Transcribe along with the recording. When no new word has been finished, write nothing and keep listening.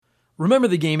Remember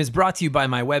the Game is brought to you by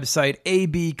my website,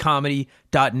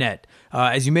 abcomedy.net.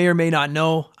 As you may or may not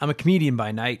know, I'm a comedian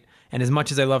by night, and as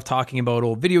much as I love talking about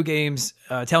old video games,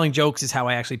 telling jokes is how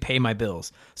I actually pay my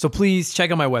bills. So please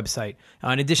check out my website.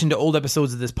 In addition to old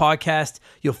episodes of this podcast,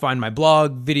 you'll find my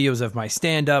blog, videos of my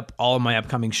stand-up, all of my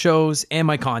upcoming shows, and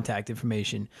my contact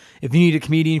information. If you need a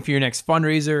comedian for your next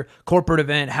fundraiser, corporate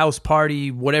event, house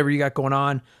party, whatever you got going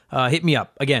on, hit me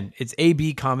up. Again, it's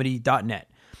abcomedy.net.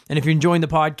 And if you're enjoying the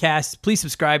podcast, please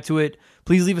subscribe to it.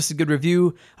 Please leave us a good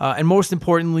review. And most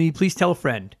importantly, please tell a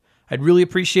friend. I'd really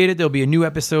appreciate it. There'll be a new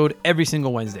episode every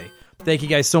single Wednesday. Thank you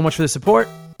guys so much for the support.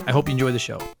 I hope you enjoy the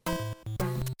show.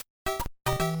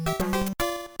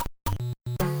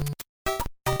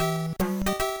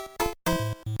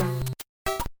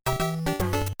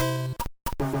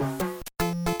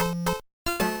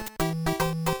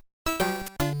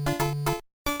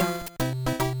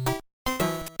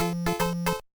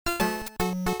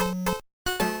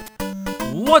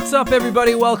 What's up,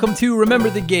 everybody? Welcome to Remember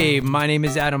the Game. My name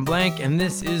is Adam Blank, and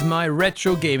this is my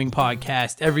retro gaming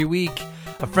podcast. Every week,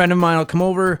 a friend of mine will come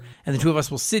over, and the two of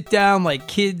us will sit down like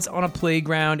kids on a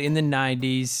playground in the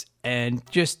 90s and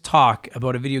just talk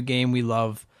about a video game we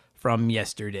love from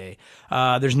yesterday.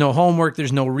 There's no homework.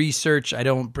 There's no research. I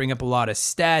don't bring up a lot of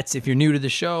stats. If you're new to the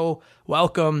show,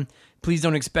 welcome. Please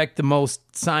don't expect the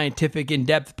most scientific,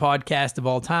 in-depth podcast of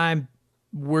all time.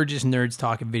 We're just nerds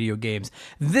talking video games.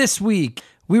 This week,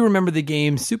 we remember the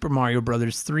game Super Mario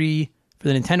Bros. 3 for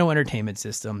the Nintendo Entertainment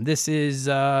System. This is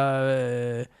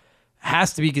has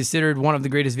to be considered one of the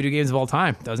greatest video games of all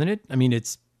time, doesn't it? I mean,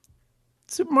 it's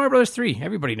Super Mario Bros. 3.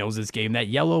 Everybody knows this game. That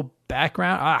yellow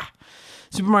background.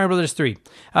 Super Mario Bros. 3.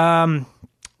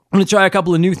 I'm going to try a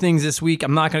couple of new things this week.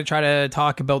 I'm not going to try to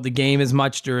talk about the game as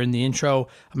much during the intro.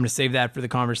 I'm going to save that for the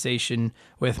conversation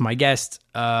with my guest.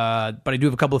 But I do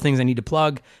have a couple of things I need to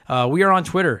plug. We are on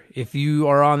Twitter. If you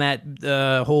are on that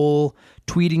whole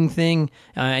tweeting thing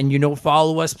and you don't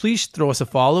follow us, please throw us a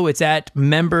follow. It's at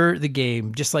Member the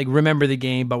Game, just like Remember the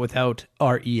Game, but without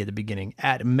RE at the beginning.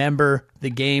 At Member the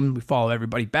Game. We follow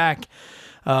everybody back.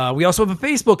 We also have a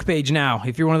Facebook page now.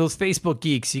 If you're one of those Facebook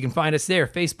geeks, you can find us there.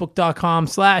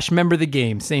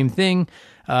 Facebook.com/memberthegame. Same thing.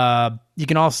 You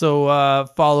can also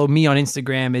follow me on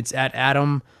Instagram. It's at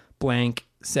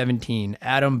AdamBlank17.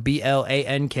 Adam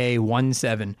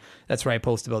BLANK17. That's where I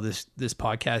post about this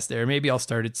podcast there. Maybe I'll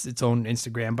start its own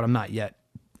Instagram, but I'm not yet.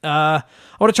 I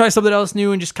want to try something else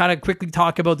new and just kind of quickly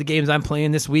talk about the games I'm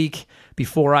playing this week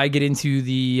before I get into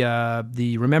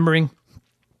the remembering.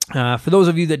 For those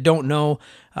of you that don't know,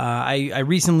 I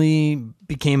recently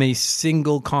became a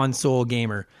single console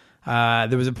gamer.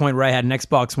 There was a point where I had an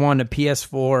Xbox One, a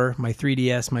PS4, my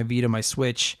 3DS, my Vita, my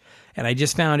Switch, and I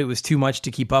just found it was too much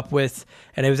to keep up with,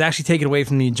 and it was actually taken away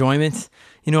from the enjoyment,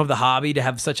 of the hobby to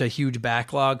have such a huge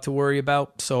backlog to worry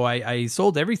about. So I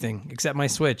sold everything except my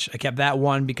Switch. I kept that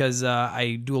one because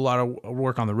I do a lot of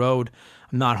work on the road.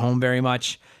 I'm not home very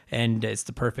much, and it's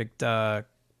the perfect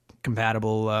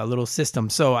compatible little system.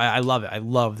 So I love it. I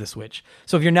love the Switch.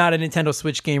 So if you're not a Nintendo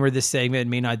Switch gamer, this segment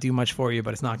may not do much for you,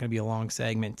 but it's not going to be a long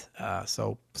segment.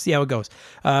 So see how it goes.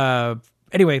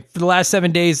 Anyway, for the last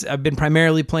 7 days, I've been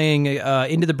primarily playing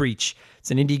Into the Breach. It's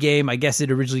an indie game. I guess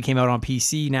it originally came out on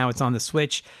PC. Now it's on the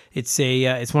Switch. It's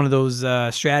it's one of those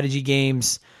strategy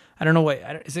games. I don't know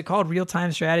is it called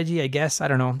real-time strategy? I guess. I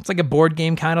don't know. It's like a board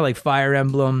game, kind of like Fire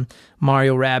Emblem,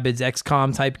 Mario Rabbids,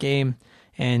 XCOM type game.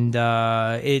 And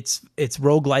it's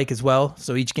roguelike as well,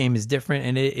 so each game is different,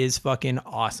 and it is fucking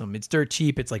awesome. It's dirt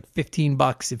cheap. It's like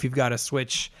 $15 if you've got a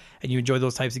Switch and you enjoy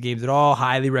those types of games at all.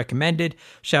 Highly recommended.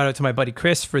 Shout out to my buddy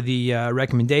Chris for the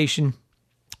recommendation.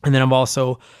 And then I've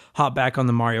also hopped back on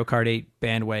the Mario Kart 8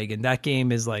 bandwagon. That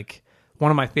game is like one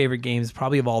of my favorite games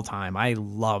probably of all time. I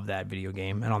love that video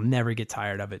game, and I'll never get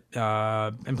tired of it.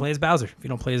 And play as Bowser. If you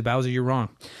don't play as Bowser, you're wrong.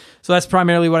 So that's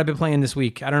primarily what I've been playing this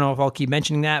week. I don't know if I'll keep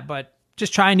mentioning that, but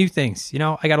just trying new things.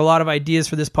 I got a lot of ideas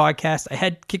for this podcast. I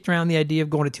had kicked around the idea of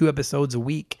going to 2 episodes a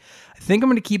week. I think I'm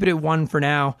going to keep it at 1 for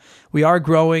now. We are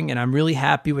growing, and I'm really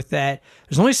happy with that.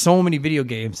 There's only so many video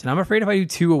games, and I'm afraid if I do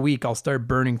 2 a week, I'll start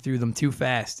burning through them too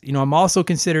fast. I'm also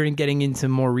considering getting into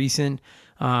more recent,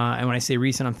 and when I say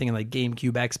recent, I'm thinking like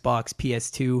GameCube, Xbox,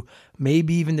 PS2,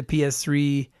 maybe even the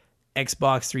PS3,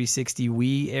 Xbox 360,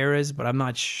 Wii eras, but I'm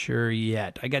not sure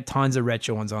yet. I got tons of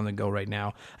retro ones on the go right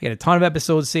now. I got a ton of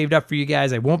episodes saved up for you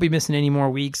guys. I won't be missing any more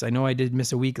weeks. I know I did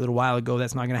miss a week a little while ago.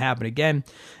 That's not going to happen again.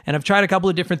 And I've tried a couple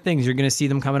of different things. You're going to see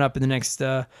them coming up in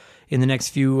the next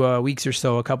few weeks or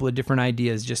so. A couple of different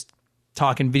ideas, just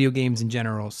talking video games in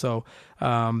general. So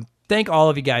thank all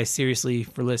of you guys seriously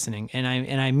for listening, and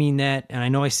I mean that. And I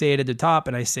know I say it at the top,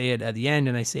 and I say it at the end,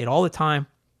 and I say it all the time.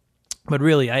 But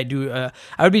really, I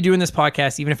would be doing this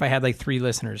podcast even if I had like 3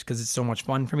 listeners because it's so much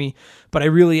fun for me. But I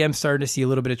really am starting to see a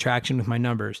little bit of traction with my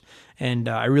numbers. And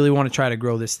I really want to try to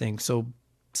grow this thing. So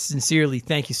sincerely,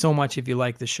 thank you so much if you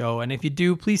like the show. And if you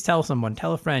do, please tell someone,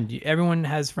 tell a friend. Everyone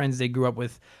has friends they grew up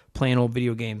with playing old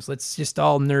video games. Let's just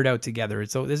all nerd out together.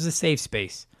 So this is a safe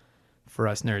space for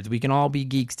us nerds. We can all be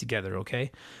geeks together,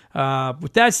 okay?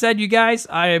 With that said, you guys,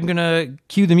 I am going to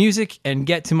cue the music and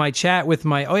get to my chat with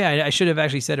my... Oh, yeah, I should have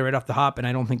actually said it right off the hop, and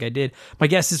I don't think I did. My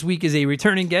guest this week is a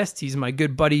returning guest. He's my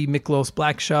good buddy, Miklos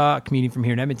Blackshaw, a comedian from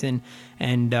here in Edmonton.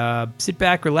 And sit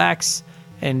back, relax,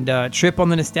 and trip on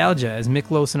the nostalgia as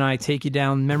Miklos and I take you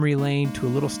down memory lane to a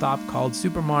little stop called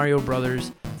Super Mario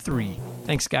Brothers 3.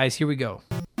 Thanks, guys. Here we go.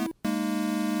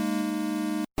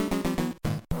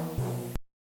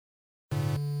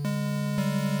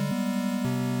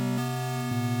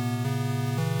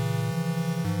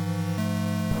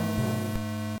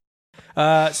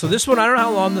 So this one, I don't know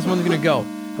how long this one's going to go.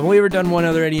 I've only ever done one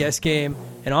other NES game,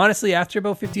 and honestly, after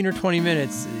about 15 or 20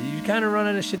 minutes, you kind of run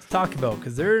out of shit to talk about,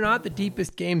 because they're not the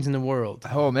deepest games in the world.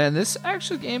 Oh, man, this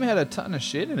actual game had a ton of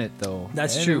shit in it, though.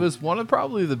 That's true. It was one of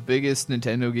probably the biggest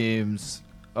Nintendo games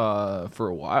for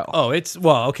a while. Oh,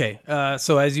 okay.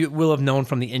 So as you will have known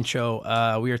from the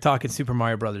intro, we are talking Super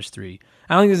Mario Brothers 3.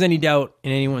 I don't think there's any doubt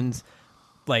in anyone's,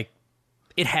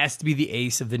 it has to be the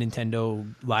ace of the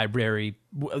Nintendo library.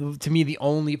 To me, the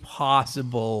only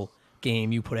possible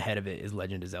game you put ahead of it is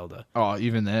Legend of Zelda. Oh,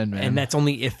 even then, man. And that's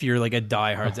only if you're like a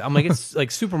diehard. I'm like, it's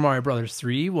like Super Mario Brothers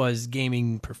 3 was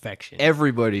gaming perfection.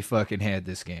 Everybody fucking had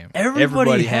this game.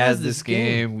 Everybody has this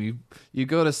game. You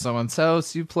go to someone's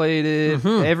house, you played it.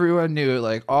 Mm-hmm. Everyone knew it.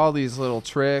 Like all these little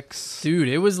tricks. Dude,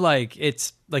 it was like,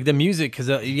 it's like the music, because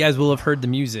you guys will have heard the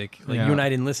music. Like you and I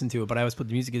didn't listen to it, but I always put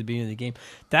the music at the beginning of the game.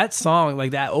 That song,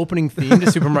 like that opening theme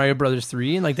to Super Mario Brothers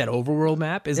 3 and like that overworld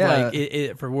map is like,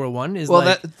 it for World 1 is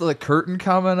like... Well, the curtain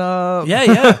coming up.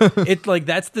 Yeah. It's like,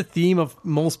 that's the theme of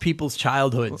most people's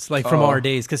childhoods, like from our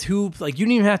days. Because you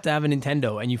didn't even have to have a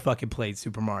Nintendo and you fucking played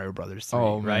Super Mario Brothers 3,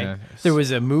 right? Man. There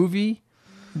was a movie.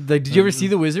 Like, did you ever see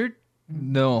The Wizard?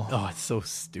 No. Oh, it's so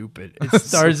stupid. It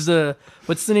stars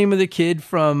what's the name of the kid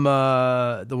from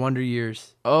The Wonder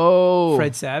Years? Oh,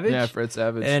 Fred Savage. Yeah, Fred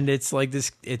Savage. And it's like this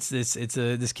kid's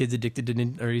addicted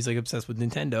to, or he's like obsessed with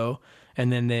Nintendo.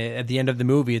 And then at the end of the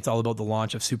movie, it's all about the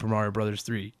launch of Super Mario Brothers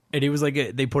 3. And it was like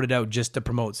they put it out just to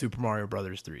promote Super Mario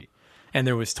Brothers 3. And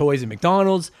there was toys at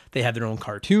McDonald's. They had their own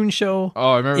cartoon show.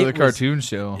 Oh, I remember the cartoon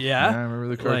show. Yeah, I remember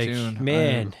the cartoon. Like,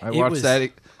 man, I watched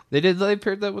that. They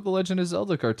paired that with the Legend of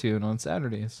Zelda cartoon on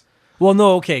Saturdays. Well,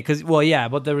 no, okay,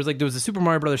 but there was a Super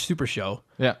Mario Brothers Super Show.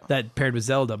 Yeah. That paired with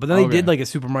Zelda, but then they did like a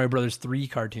Super Mario Brothers 3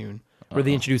 cartoon where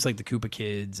they introduced like the Koopa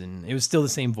Kids, and it was still the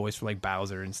same voice for like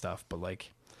Bowser and stuff, but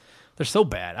like they're so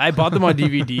bad. I bought them on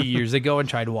DVD years ago and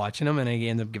tried watching them, and I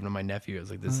ended up giving them to my nephew. I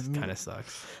was like, this kind of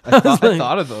sucks. I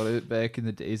thought about it back in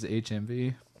the days of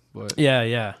HMV. But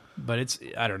yeah, but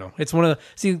I don't know. It's one of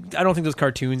the, I don't think those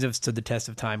cartoons have stood the test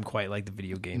of time quite like the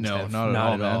video games. No, have. not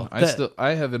at all, man. I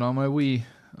have it on my Wii.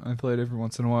 I play it every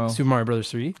once in a while. Super Mario Brothers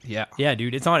 3? Yeah,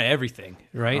 dude, it's on everything,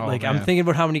 right? Oh, like, man. I'm thinking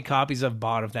about how many copies I've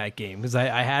bought of that game, because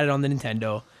I had it on the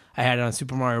Nintendo. I had it on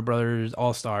Super Mario Brothers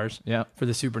All-Stars for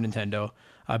the Super Nintendo.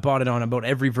 I bought it on about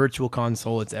every virtual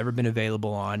console it's ever been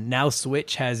available on. Now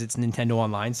Switch has its Nintendo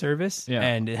Online service,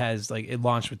 and it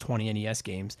launched with 20 NES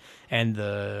games, and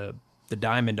the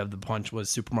diamond of the punch was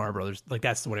Super Mario Brothers. Like,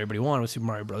 that's what everybody wanted, was Super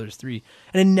Mario Brothers 3.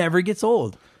 And it never gets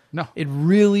old. No. It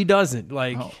really doesn't.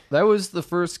 Like, that was the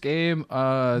first game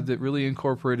that really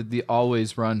incorporated the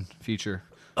always run feature.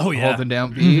 Oh, yeah. Holding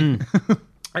down B. Mm-hmm.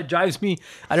 It drives me.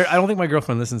 I don't think my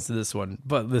girlfriend listens to this one,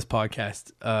 but this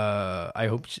podcast.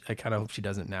 I kind of hope she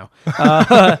doesn't now.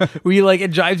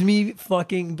 It drives me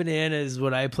fucking bananas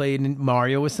when I play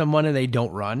Mario with someone and they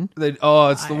don't run.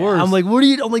 It's the worst. I'm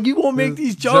like, you won't make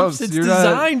these jumps. It's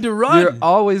designed to run. You're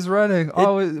always running.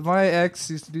 Always. My ex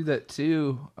used to do that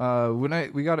too.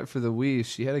 When we got it for the Wii,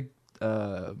 she had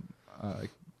a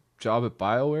job at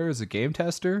BioWare as a game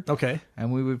tester. Okay.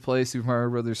 And we would play Super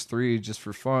Mario Brothers 3 just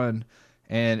for fun.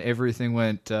 And everything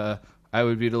went, I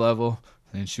would beat a level,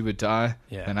 and she would die,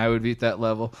 and I would beat that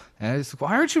level. And I was like,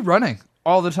 why aren't you running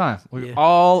all the time?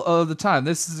 All of the time.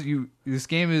 This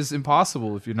game is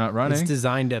impossible if you're not running. It's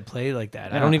designed to play like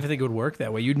that. Yeah. I don't even think it would work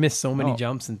that way. You'd miss so many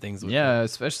jumps and things. With it.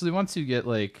 Especially once you get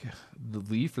like the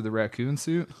leaf or the raccoon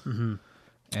suit. Mm-hmm.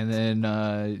 And then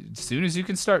as soon as you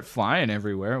can start flying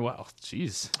everywhere, well,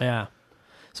 jeez. Yeah.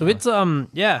 So it's,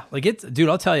 dude,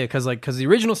 I'll tell you, because the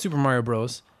original Super Mario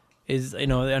Bros. Is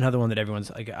another one that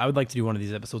everyone's like. I would like to do one of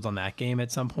these episodes on that game at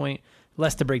some point.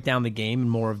 Less to break down the game and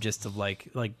more of just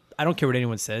I I don't care what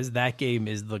anyone says, that game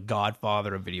is the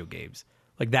godfather of video games.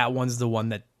 Like that one's the one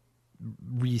that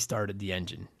restarted the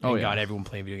engine and got everyone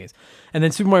playing video games. And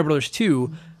then Super Mario Brothers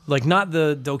 2, like not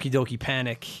the Doki Doki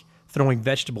Panic throwing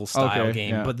vegetable style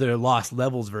game, but the Lost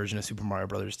Levels version of Super Mario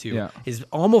Brothers 2 is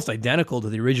almost identical to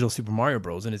the original Super Mario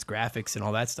Bros. And its graphics and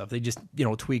all that stuff. They just,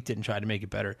 tweaked it and tried to make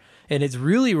it better. And it's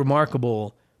really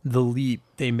remarkable the leap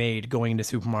they made going into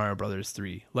Super Mario Brothers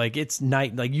 3. Like it's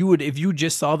like you would, if you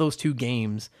just saw those two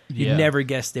games, you'd never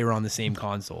guess they were on the same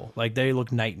console. Like they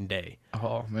look night and day.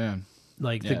 Oh man.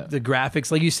 Like the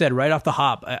graphics, like you said, right off the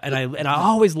hop, and I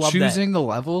always love choosing the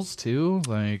levels too,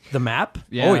 like the map.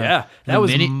 Yeah. Oh yeah, that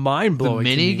was mind blowing. The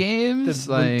mini games,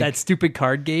 like that stupid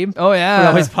card game. Oh yeah, would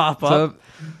always pop up.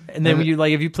 And then when you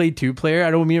if you played 2-player, I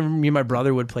don't. Me and my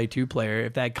brother would play 2-player.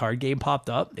 If that card game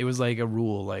popped up, it was like a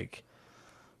rule, like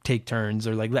take turns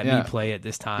or like let me play it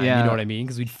this time. You know what I mean?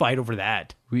 Because we'd fight over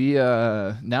that. We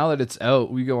now that it's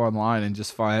out, we go online and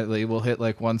just we'll hit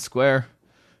like one square.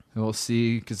 And we'll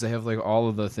see, because they have like all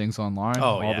of the things online,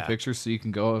 all the pictures, so you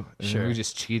can go and we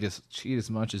just cheat as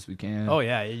much as we can. Oh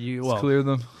yeah, clear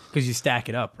them because you stack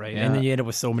it up, right? And then you end up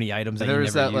with so many items. And there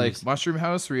was that use. Like mushroom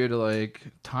house where you had to like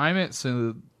time it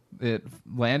so it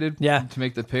landed. to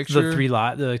make the picture. The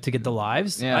 3 to get the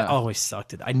lives. I always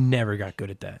sucked at. I never got good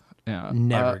at that.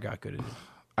 Never got good at it.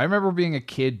 I remember being a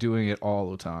kid doing it all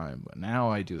the time, but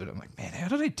now I do it. I'm like, man, how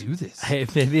did I do this?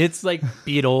 Maybe it's like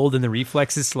being old and the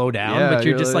reflexes slow down, but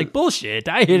you're just like bullshit.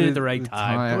 I hit it at the right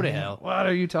time. Go to hell. What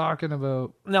are you talking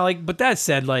about? Now, but that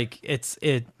said, like it's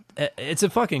a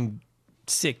fucking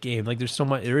sick game. Like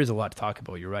there is a lot to talk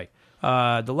about. You're right.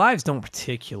 The lives don't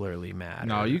particularly matter.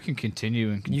 No, you can continue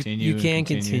and continue. You can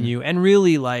continue, and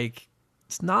really like.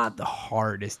 It's not the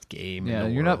hardest game in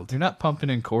the world. You're not pumping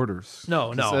in quarters.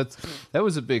 No. That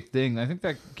was a big thing. I think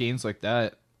that games like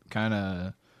that kind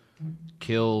of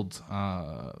killed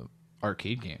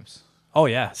arcade games. Oh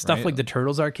yeah, stuff like the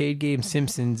Turtles arcade game,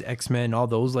 Simpsons, X-Men, all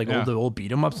those like old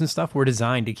beat 'em ups and stuff were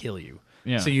designed to kill you.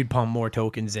 Yeah. So you'd pump more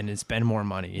tokens in and spend more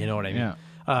money. You know what I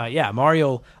mean? Yeah.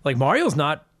 Mario's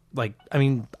not like. I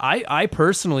mean, I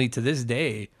personally to this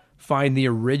day find the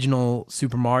original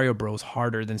Super Mario Bros.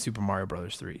 Harder than Super Mario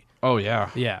Bros. 3. Oh, yeah.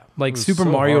 Yeah. Like Super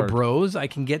Mario Bros. I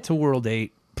can get to World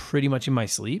 8 pretty much in my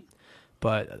sleep,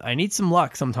 but I need some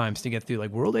luck sometimes to get through.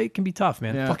 Like World 8 can be tough,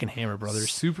 man. Fucking Hammer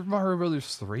Brothers. Super Mario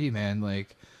Bros. 3, man.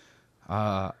 Like,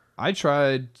 I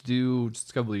tried to do just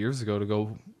a couple of years ago to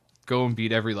go and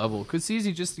beat every level. Because it's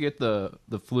easy just to get the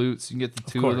flutes. You can get the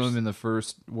two of them in the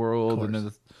first world, and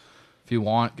then if you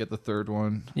want, get the third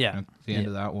one. At the end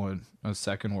of that one, the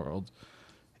second world,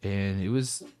 and it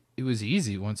was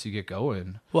easy once you get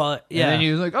going. Well, yeah. And then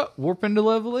you're like, warp into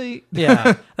level 8.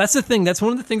 Yeah, that's the thing. That's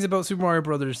one of the things about Super Mario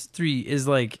Brothers 3 is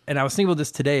like, and I was thinking about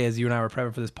this today as you and I were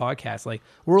prepping for this podcast. Like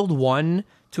World 1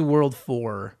 to World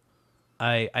 4.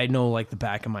 I know like the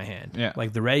back of my hand. Yeah.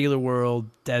 Like the regular world,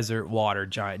 desert, water,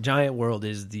 giant. Giant world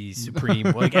is the supreme.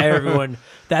 Like everyone,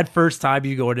 that first time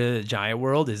you go to Giant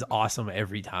World is awesome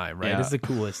every time, right? It's the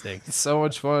coolest thing. It's so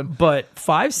much fun. But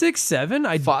 5, 6, 7,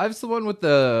 5's the one with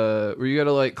where you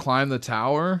gotta like climb the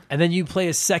tower. And then you play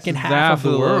a second half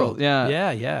of the world. Yeah.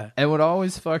 Yeah. And what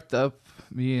always fucked up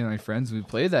me and my friends when we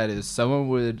played that is someone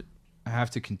would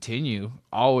have to continue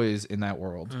always in that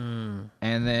world, and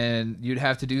then you'd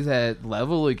have to do that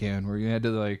level again where you had to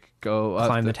like go up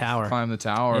climb the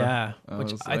tower. Yeah,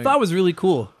 which I thought was really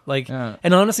cool. Like,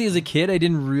 and honestly, as a kid, I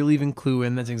didn't really even clue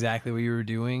in that's exactly what you were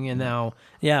doing. And now,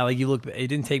 like you look, it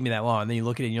didn't take me that long. And then you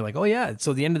look at it and you're like, oh yeah.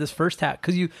 So the end of this first half,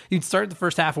 because you'd start the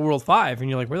first half of World 5, and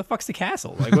you're like, where the fuck's the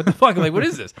castle? Like, what the fuck? Like, what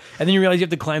is this? And then you realize you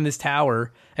have to climb this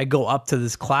tower and go up to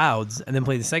this clouds, and then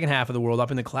play the second half of the world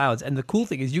up in the clouds. And the cool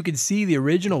thing is you can see the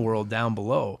original world down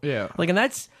below. Yeah. Like, and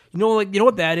that's, you know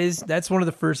what that is? That's one of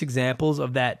the first examples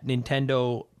of that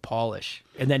Nintendo polish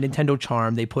and that Nintendo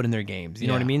charm they put in their games. You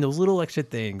know what I mean? Those little extra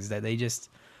things that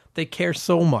they care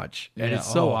so much, and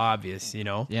it's so obvious, you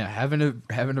know? Yeah, having to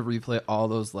replay all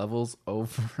those levels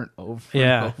over and over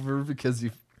and over because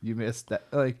you missed that.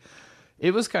 Like,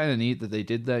 it was kind of neat that they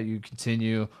did that. You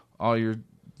continue all your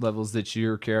levels that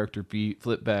your character beat,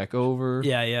 flip back over.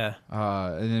 Yeah.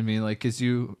 And I mean, like, because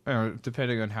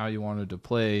depending on how you wanted to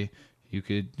play, you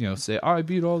could, say, I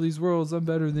beat all these worlds, I'm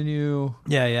better than you.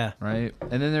 Yeah. Right?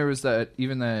 And then there was that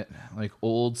like,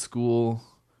 old school,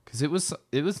 because it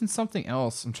was in something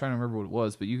else. I'm trying to remember what it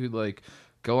was, but you could, like,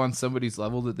 go on somebody's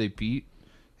level that they beat,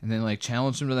 and then like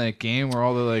challenge them to that game where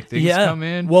all the like things come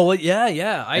in. Well,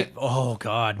 yeah. Oh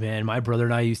god, man, my brother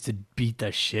and I used to beat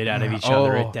the shit out of each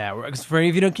other at that. Because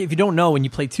if you don't know, when you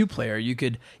play 2-player, you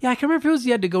could I can't remember if it was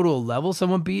you had to go to a level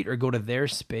someone beat or go to their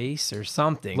space or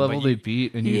something. Level they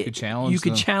beat, and you could challenge. You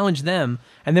could challenge them,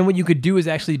 and then what you could do is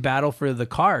actually battle for the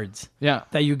cards. Yeah.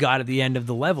 That you got at the end of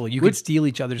the level. You could steal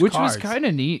each other's cards. Which was kind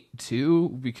of neat too,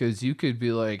 because you could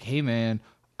be like, "Hey man,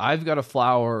 I've got a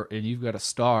flower and you've got a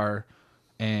star."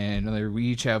 And we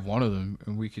each have one of them,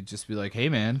 and we could just be like, "Hey,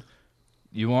 man,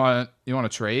 you want to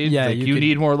trade? Yeah, like, you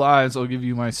need more lives. I'll give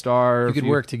you my star." You could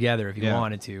work together if you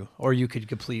wanted to, or you could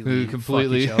completely fuck each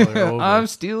completely. other over. I'm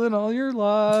stealing all your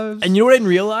lives. And you know what I didn't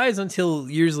realize until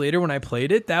years later when I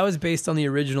played it? That was based on the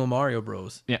original Mario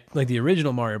Bros. Yeah, like the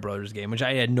original Mario Brothers game, which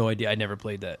I had no idea. I never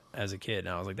played that as a kid, and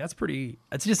I was like, "That's pretty."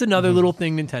 That's just another little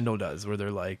thing Nintendo does, where they're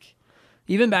like,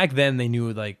 even back then they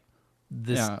knew like.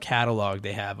 This catalog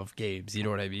they have of games, you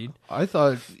know what I mean? I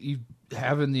thought you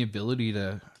having the ability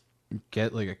to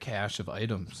get like a cache of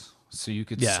items so you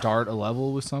could start a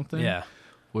level with something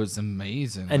was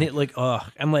amazing. And it like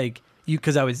I'm like you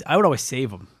because I would always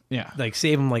save them. Yeah. Like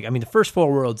save them like I mean the first 4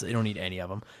 worlds they don't need any of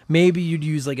them. Maybe you'd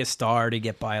use like a star to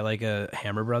get by like a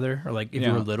Hammer Brother or like if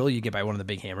you were little you get by one of the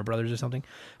big Hammer Brothers or something.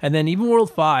 And then even World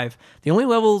 5, the only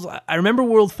levels I remember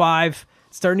World 5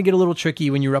 starting to get a little tricky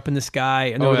when you were up in the sky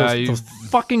and there were those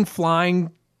fucking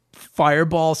flying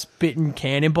fireball spitting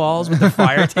cannonballs with the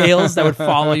fire tails that would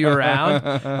follow you around.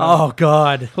 Oh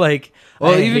god, like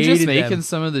even just making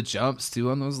some of the jumps too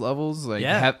on those levels, like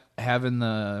having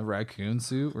the raccoon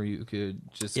suit where you could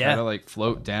just kind of like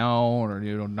float down or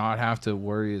not have to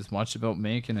worry as much about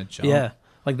making a jump. Yeah.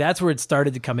 Like, that's where it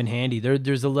started to come in handy.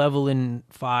 There's a level in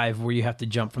 5 where you have to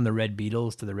jump from the red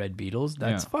beetles to the red beetles.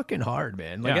 That's fucking hard,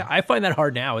 man. Like, I find that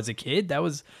hard now. As a kid, that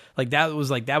was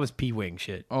P-Wing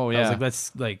shit. Oh, yeah. I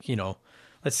was like,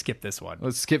 let's skip this one.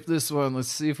 Let's skip this one. Let's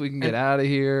see if we can get out of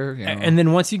here. And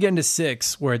then once you get into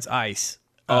 6, where it's ice.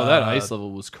 Oh, that ice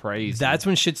level was crazy. That's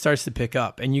when shit starts to pick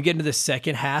up. And you get into the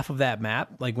second half of that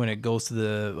map, like when it goes to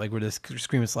the, like where the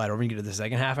screen would slide over and you get to the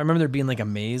second half. I remember there being like a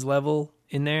maze level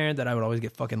in there that I would always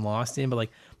get fucking lost in. But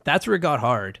like, that's where it got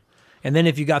hard. And then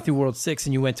if you got through World 6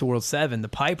 and you went to World 7, the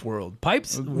Pipe World.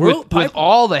 With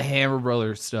all the Hammer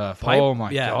Brothers stuff. Oh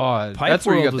my God. That's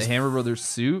where you got the Hammer Brothers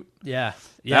suit. Yeah.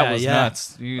 That was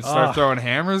nuts. You start throwing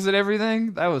hammers at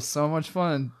everything. That was so much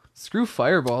fun. Screw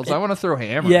fireballs. I want to throw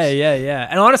hammers. Yeah.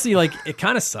 And honestly, like, it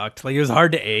kind of sucked. Like, it was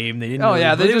hard to aim. They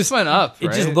didn't. They just went up. Right?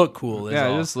 It just looked cool. It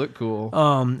just looked cool.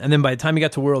 And then by the time you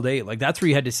got to World 8, like, that's where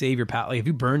you had to save your power. Like, if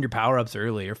you burned your power ups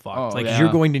early, you're fucked.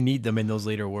 You're going to need them in those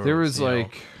later worlds.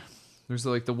 There's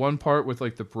like the one part with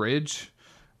like the bridge,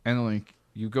 and like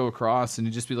you go across, and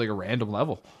it'd just be like a random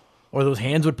level. Or those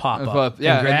hands would pop up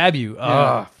and grab you.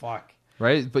 Oh, fuck.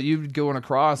 Right, but you'd go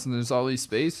across and there's all these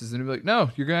spaces, and you'd be like,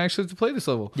 "No, you're gonna actually have to play this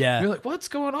level." Yeah, and you're like, "What's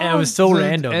going on?" And it was so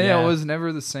random. And it was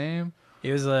never the same.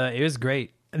 It was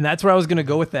great, and that's where I was gonna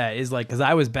go with that. Is like because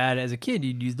I was bad as a kid,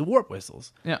 you'd use the warp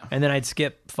whistles. Yeah, and then I'd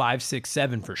skip 5, 6,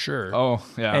 7 for sure. Oh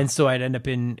yeah, and so I'd end up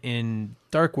in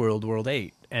Dark World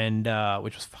 8, and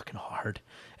which was fucking hard.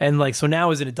 And like so now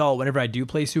as an adult, whenever I do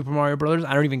play Super Mario Brothers,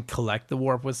 I don't even collect the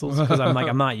warp whistles because I'm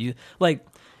not like.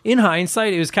 In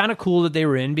hindsight, it was kind of cool that they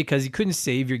were in because you couldn't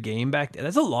save your game back then.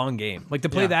 That's a long game. Like to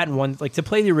play that in one, like to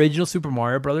play the original Super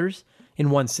Mario Brothers in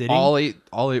one sitting. All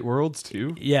eight worlds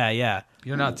too. Yeah.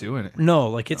 You're not doing it. No,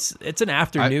 like it's an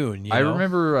afternoon. I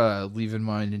remember leaving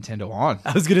my Nintendo on.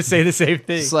 I was gonna say the same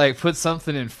thing. It's like put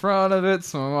something in front of it,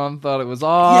 so my mom thought it was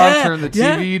off. Turn the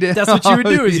TV down. That's what you would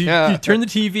do. Is you turn the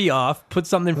TV off, put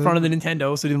something in front of the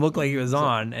Nintendo so it didn't look like it was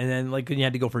on, and then like when you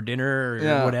had to go for dinner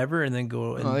or whatever, and then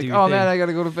go and do your thing. Man, I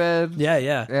gotta go to bed.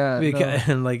 Yeah.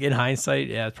 And like in hindsight,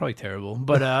 it's probably terrible,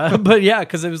 but yeah,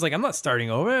 because it was like I'm not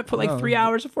starting over. I put like 3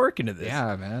 hours of work into this.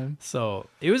 Yeah, man. So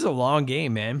it was a long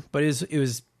game, man, but it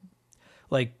was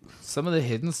like some of the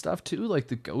hidden stuff too, like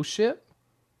the ghost ship.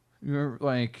 You remember,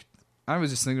 like I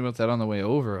was just thinking about that on the way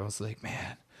over. I was like,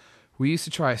 man, we used to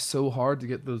try so hard to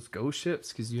get those ghost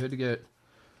ships because you had to get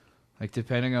like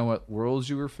depending on what worlds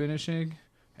you were finishing,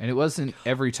 and it wasn't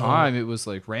every time. It was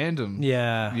like random.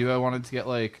 Yeah, you wanted to get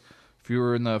like if you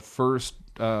were in the first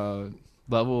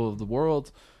level of the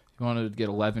world, you wanted to get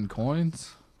 11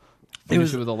 coins.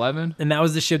 Finish it with 11, and that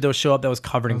was the ship that would show up that was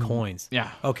covered in coins.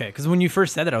 Yeah, okay. Because when you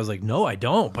first said that, I was like, no, I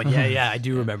don't. But yeah, I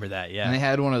do remember that. Yeah, and they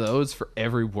had one of those for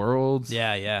every world.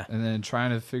 Yeah. And then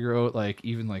trying to figure out like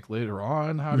even like later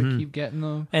on how to keep getting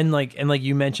them. And like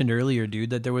you mentioned earlier, dude,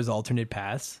 that there was alternate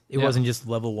paths. It wasn't just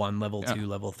level 1, level 2,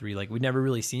 level 3. Like we'd never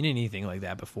really seen anything like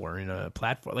that before in a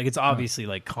platform. Like it's obviously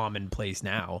like commonplace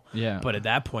now. Yeah. But at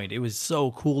that point, it was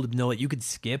so cool to know that you could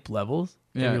skip levels.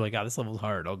 And Yeah. you're like, this level's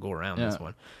hard. I'll go around this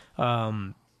one.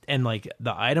 And like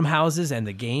the item houses and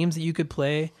the games that you could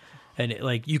play, and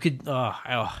you could,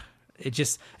 it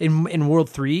just in World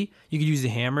 3, you could use the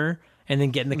hammer and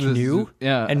then get in the canoe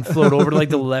and float over to like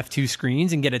the left 2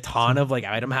 screens and get a ton of like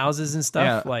item houses and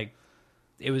stuff. Yeah. Like,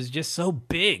 it was just so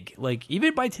big. Like,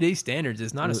 even by today's standards,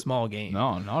 it's not a small game.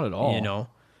 No, not at all. You know,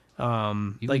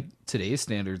 Even like today's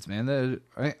standards, man.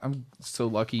 I'm so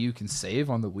lucky you can save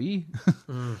on the Wii.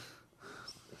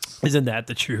 isn't that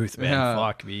the truth, man? Yeah.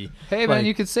 Fuck me. Hey, man,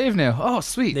 you can save now. Oh,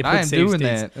 sweet. They put I am save doing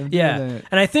states. that. Yeah,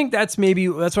 and I think that's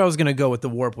where I was gonna go with the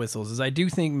warp whistles. Is I do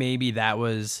think maybe that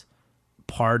was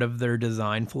part of their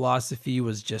design philosophy,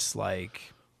 was just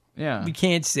like, Yeah. we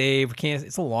can't save,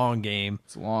 it's a long game.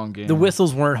 It's a long game. The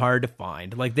whistles weren't hard to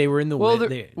find. Like, they were in the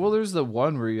there's the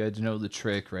one where you had to know the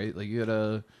trick, right? Like, you had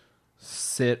to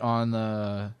sit on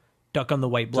the duck on the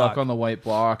white block,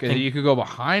 and then you could go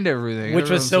behind everything, which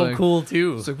was so cool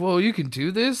too. It's like, well, you can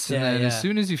do this, and Yeah, then as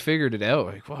soon as you figured it out,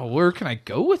 like, well, where can I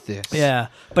go with this? Yeah,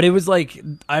 but it was like,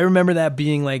 I remember that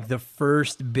being like the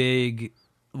first big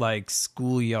like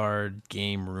schoolyard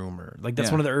game rumor. Like,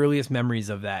 that's one of the earliest memories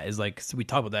of that, is like, so we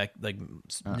talk about that, like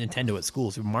Nintendo at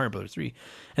school, Super Mario Brothers 3,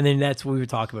 and then that's what we would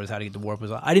talk about, is how to get the warp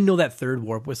whistle. I didn't know that third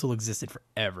warp whistle existed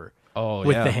forever.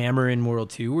 With the hammer in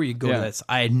World 2, where you go to that.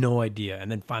 I had no idea, and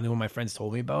then finally one of my friends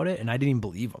told me about it, and I didn't even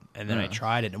believe them. And then I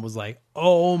tried it and was like,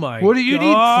 "Oh my! What do you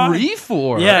need 3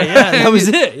 for?" Yeah, that was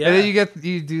it. Yeah. And then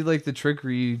you do like the trick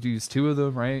where you use 2 of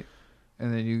them, right?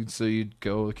 And then you'd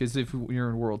go, because if you're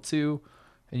in World 2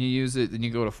 and you use it, then you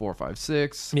go to 4, 5,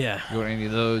 6. Yeah. You go to any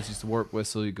of those, use the warp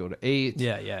whistle, you go to 8.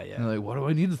 Yeah. And you're like, what do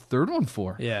I need the third one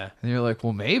for? Yeah. And you're like,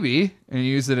 well, maybe. And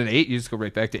you use it at 8, you just go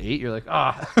right back to 8. You're like,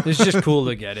 It's just cool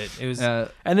to get it. It was,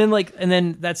 and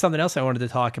then that's something else I wanted to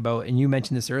talk about, and you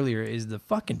mentioned this earlier, is the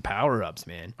fucking power ups,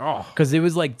 man. Because it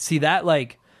was like, see that,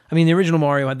 like, I mean, the original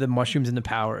Mario had the mushrooms and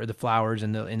the flowers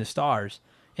and the stars,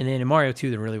 and then in Mario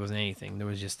 2 there really wasn't anything. There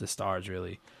was just the stars,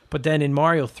 really. But then in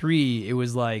Mario 3, it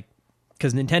was like,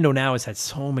 because Nintendo now has had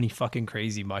so many fucking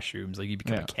crazy mushrooms. Like, you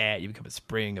become a cat, you become a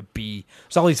spring, a bee.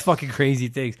 There's all these fucking crazy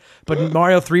things. But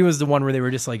Mario 3 was the one where they were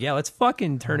just like, yeah, let's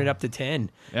fucking turn it up to 10.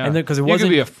 yeah. And then, because it you wasn't,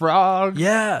 could be a frog.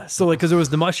 yeah. So, like, because there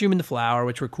was the mushroom and the flower,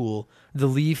 which were cool. The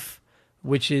leaf,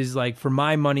 which is, like, for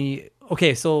my money,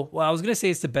 okay, so, well, I was going to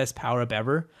say it's the best power-up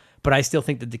ever, but I still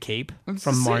think that the cape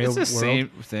from Mario World. It's the same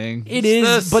thing. It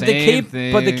is, but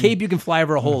the cape you can fly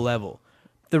over a whole level.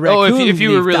 The if you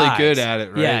were leaf really dies. good at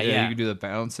it, right? Yeah. You could do the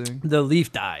bouncing. The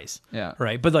leaf dies. Yeah.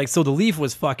 Right. But, like, so the leaf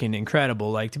was fucking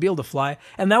incredible. Like, to be able to fly.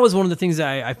 And that was one of the things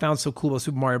that I found so cool about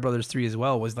Super Mario Brothers 3 as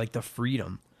well, was, like, the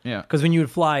freedom. Yeah. Because when you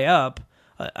would fly up,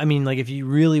 I mean, like, if you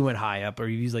really went high up, or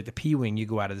you use like the P-Wing, you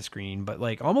go out of the screen. But,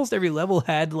 like, almost every level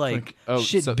had like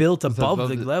shit built above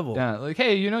the level. Yeah, like,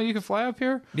 hey, you can fly up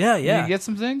here? Yeah. You get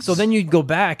some things? So then you'd go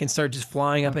back and start just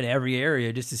flying up in every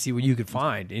area just to see what you could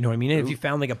find. You know what I mean? And if you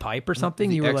found like a pipe or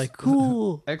something, you were like,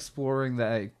 cool. Exploring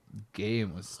that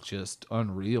game was just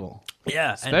unreal.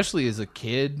 Yeah. Especially as a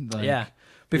kid. Like,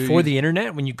 Before the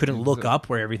internet, when you couldn't look up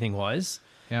where everything was.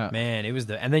 Yeah. Man, it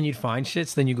was and then you'd find shit,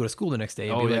 so then you go to school the next day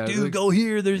and be like, dude, like, go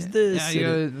here, there's this.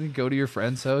 Yeah, you go to your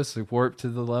friend's house, like, warp to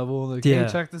the level, like, hey,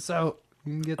 check this out.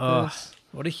 You can get this.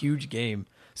 What a huge game.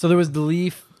 So there was the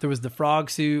leaf, there was the frog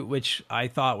suit, which I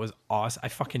thought was awesome.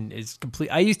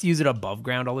 I used to use it above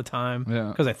ground all the time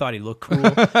because I thought he looked cool.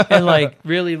 And, like,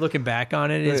 really looking back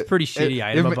on it, it's a pretty shitty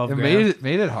item above ground. It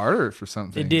made it harder for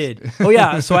something. It did. Oh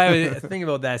yeah. So I was thinking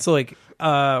about that. So, like,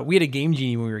 we had a Game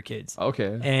Genie when we were kids.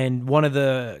 Okay. And one of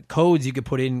the codes you could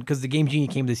put in, because the Game Genie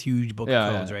came with this huge book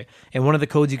of codes, right? And one of the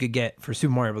codes you could get for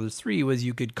Super Mario Brothers 3 was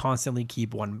you could constantly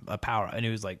keep a power, and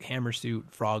it was like hammer suit,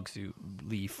 frog suit,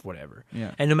 leaf, whatever.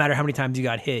 Yeah. And no matter how many times you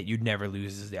got hit, you'd never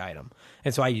lose the item.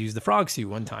 And so I used the frog suit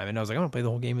one time, and I was like, I'm gonna play the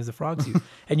whole game as the frog suit.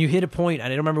 And you hit a point, and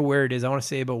I don't remember where it is. I want to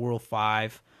say about World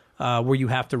 5. Where you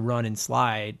have to run and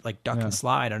slide, like duck and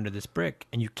slide under this brick,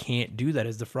 and you can't do that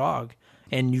as the frog,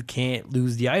 and you can't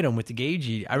lose the item with the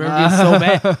Gagey. I remember being so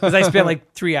mad because I spent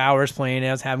like 3 hours playing it.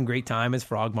 I was having a great time as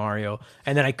Frog Mario,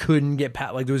 and then I couldn't get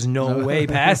past. Like, there was no way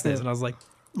past this, and I was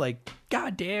like,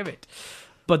 God damn it!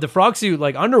 But the frog suit,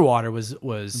 like, underwater was it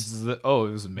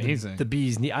was amazing. The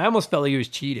bee's knee. I almost felt like he was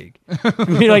cheating. I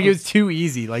mean, like, it was too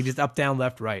easy, like just up, down,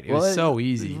 left, right. It was so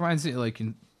easy. It reminds me, like,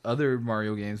 in other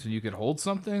Mario games, when you could hold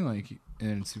something, like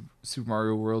in Super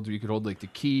Mario World, where you could hold like the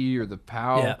key or the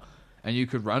POW, and you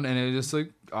could run, and it just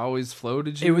like always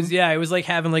floated you. It was like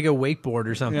having like a wakeboard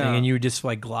or something, and you would just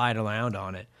like glide around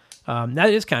on it. That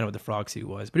is kind of what the frog suit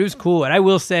was, but it was cool. And I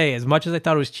will say, as much as I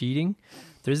thought it was cheating,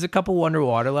 there's a couple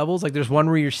underwater levels. Like, there's one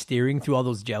where you're steering through all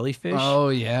those jellyfish. Oh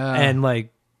yeah, and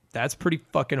like, that's pretty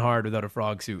fucking hard without a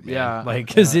frog suit, man. Yeah. Like,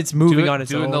 because it's moving on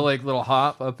its own. Doing the like little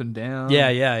hop up and down. Yeah.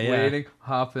 Waiting,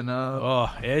 hopping up. Oh,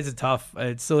 it's tough.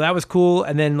 So that was cool.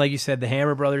 And then, like you said, the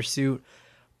Hammer Brothers suit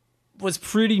was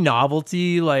pretty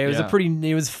novelty. Like,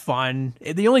 it was fun.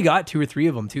 They only got 2 or 3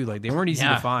 of them too. Like, they weren't easy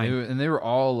to find. They were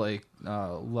all like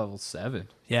level 7.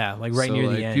 Yeah, like near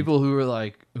the end. People who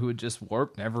had just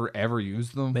warped never ever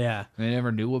used them. Yeah, they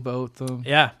never knew about them.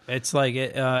 Yeah, it's like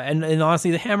it. And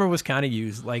honestly, the hammer was kind of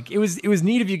used. Like it was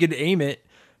neat if you could aim it.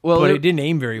 Well, but it didn't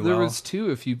aim very well. There was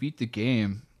 2 if you beat the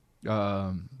game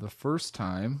the first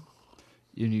time,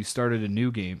 and you started a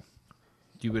new game.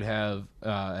 You would have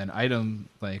an item,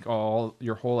 like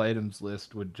your whole items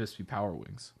list would just be power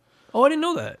wings. Oh, I didn't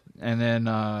know that. And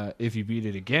then if you beat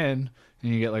it again,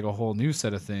 then you get like a whole new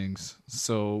set of things.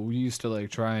 So we used to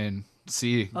like try and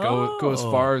go as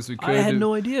far as we could. I had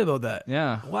no idea about that.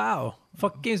 Yeah. Wow.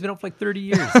 Fuck, game's been out for like 30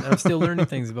 years. And I'm still learning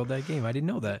things about that game. I didn't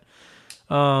know that.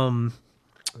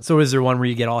 So is there one where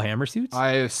you get all hammer suits?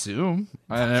 I assume.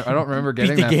 I don't remember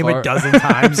getting beat the that game far. a dozen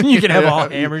times and you can have all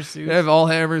hammer suits. You have all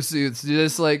hammer suits. You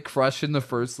just like crush in the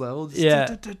first level.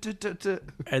 Yeah.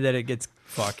 And then it gets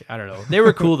I don't know. They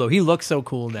were cool though. He looked so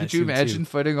cool in that Could you imagine too.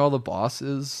 fighting all the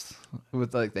bosses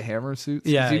with like the hammer suits?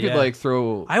 Yeah, you could like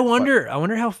throw. I wonder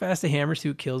how fast a hammer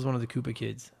suit kills one of the Koopa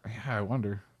kids. Yeah, I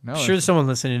wonder. No, I'm sure someone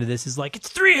listening to this is like, it's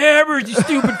 3 hammers, you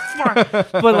stupid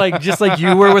fuck. But like, just like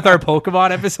you were with our Pokemon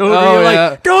episode, where you're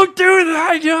like, don't do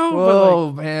that, yo.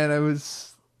 Oh man,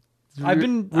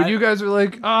 when you guys were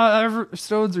like,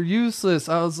 stones are useless,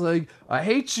 I was like, I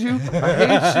hate you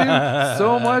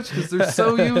so much because they're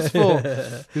so useful.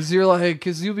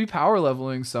 Because you'll be power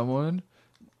leveling someone,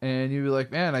 and you'll be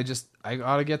like, man, I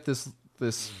gotta get this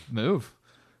move.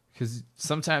 Because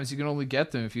sometimes you can only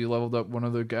get them if you leveled up one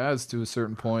of their guys to a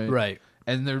certain point, right?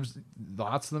 And there's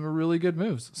lots of them are really good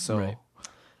moves. So. Right.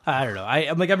 I don't know.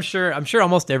 I'm sure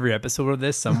almost every episode of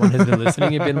this, someone has been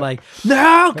listening and been like,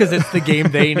 no, because it's the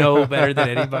game they know better than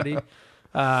anybody.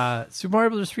 Super Mario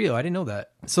Bros. 3, I didn't know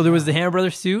that. So there was the Hammer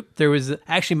Brothers suit. There was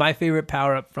actually my favorite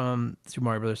power up from Super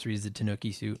Mario Bros. 3 is the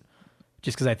Tanuki suit.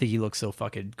 Just because I think he looks so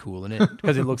fucking cool in it.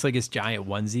 Because it looks like his giant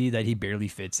onesie that he barely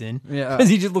fits in. Yeah. Because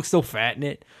he just looks so fat in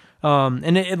it.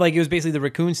 And it was basically the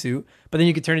raccoon suit, but then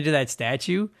you could turn into that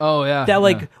statue. Oh yeah,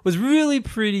 that was really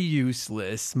pretty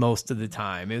useless most of the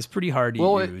time. It was pretty hard to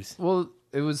use.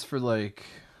 It was for like,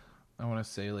 I want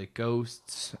to say like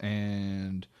ghosts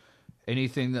and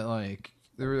anything that like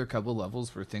there were a couple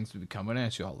levels where things would be coming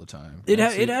at you all the time. It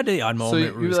had the odd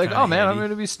moment. So you're like, oh man, I'm going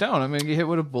to be stoned. I'm going to get hit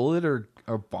with a bullet or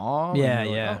a bomb. Yeah,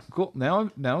 yeah. Like, oh, cool.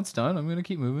 Now it's done. I'm going to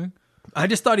keep moving. I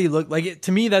just thought he looked like it.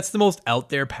 To me, that's the most out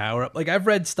there power up. Like I've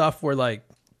read stuff where like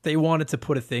they wanted to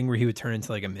put a thing where he would turn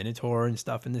into like a Minotaur and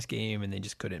stuff in this game, and they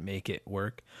just couldn't make it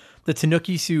work. The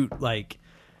Tanuki suit, like,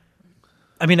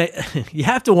 I mean, you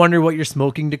have to wonder what you're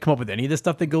smoking to come up with any of the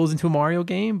stuff that goes into a Mario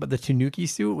game. But the Tanuki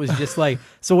suit was just like,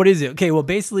 so what is it? Okay, well,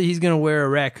 basically he's gonna wear a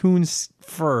raccoon's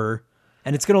fur,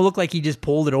 and it's gonna look like he just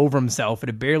pulled it over himself, and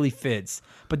it barely fits.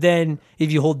 But then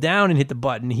if you hold down and hit the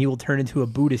button, he will turn into a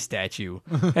Buddhist statue,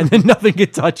 and then nothing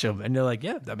can touch him. And they're like,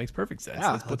 yeah, that makes perfect sense.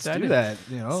 Yeah, let's do that.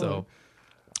 You know. So,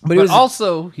 but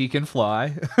also he can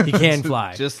fly. He can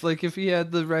fly, just like if he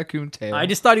had the raccoon tail. I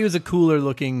just thought he was a cooler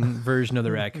looking version of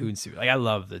the raccoon suit. Like I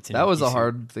love the Tanuki. That was a suit.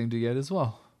 hard thing to get as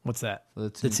well. What's that?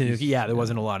 The Tanuki. Yeah, there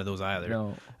wasn't a lot of those either.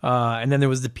 No. And then there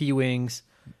was the P-Wings,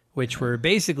 which were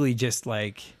basically just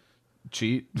like.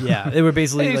 Cheat. Yeah, they were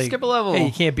basically hey, like, skip a level. Hey,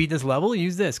 you can't beat this level,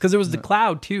 use this. Because there was the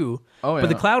Cloud too. Oh, yeah. But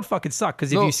the Cloud fucking sucked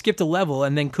because if you skipped a level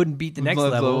and then couldn't beat the next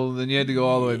level, then you had to go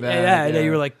all the way back. Yeah, and then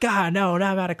you were like, God, no,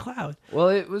 now I'm out of Cloud. Well,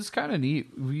 it was kind of neat.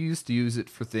 We used to use it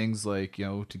for things like,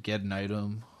 to get an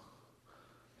item.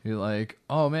 You're like,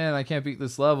 oh man, I can't beat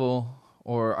this level.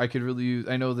 Or I could really use,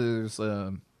 I know there's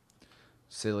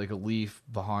say like a leaf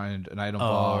behind an item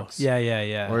box.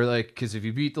 Yeah. Or like, because if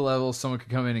you beat the level, someone could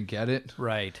come in and get it.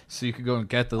 Right. So you could go and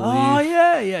get the leaf. Oh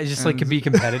yeah. It's just like can be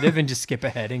competitive and just skip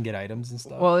ahead and get items and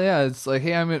stuff. Well, yeah, it's like,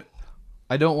 hey,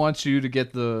 I don't want you to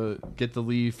get the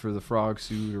leaf or the frog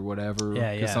suit or whatever.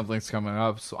 Yeah. Because something's coming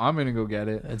up, so I'm gonna go get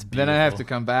it. That's beautiful. Then I have to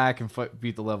come back and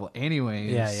beat the level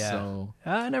anyway. Yeah. So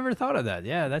I never thought of that.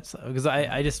 Yeah, that's because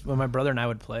I just when my brother and I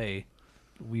would play,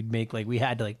 we'd make like we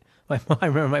had to like. I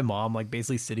remember my mom like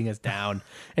basically sitting us down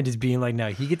and just being like, "No,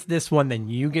 he gets this one, then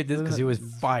you get this," because it was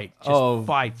fight,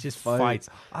 just fights.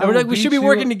 And we're like, we should be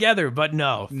working together, but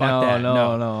no, fuck that.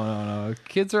 No.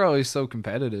 Kids are always so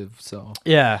competitive, so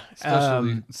yeah,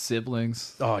 especially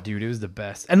siblings. Oh, dude, it was the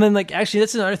best. And then like actually,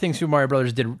 that's another thing Super Mario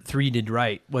Brothers 3 did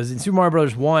right was in Super Mario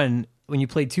Brothers 1 when you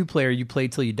played 2-player, you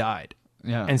played till you died.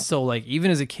 Yeah, and so like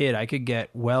even as a kid, I could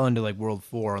get well into like World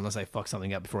 4 unless I fucked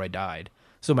something up before I died.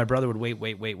 So my brother would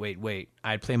wait.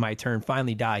 I'd play my turn,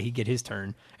 finally die. He'd get his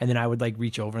turn, and then I would like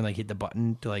reach over and like hit the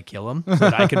button to like kill him so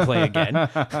that I could play again.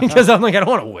 Because I'm like, I don't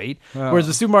want to wait. Whereas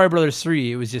with Super Mario Brothers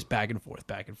 3, it was just back and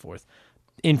forth.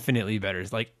 Infinitely better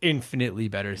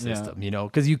system, you know,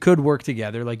 because you could work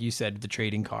together, like you said, the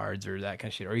trading cards or that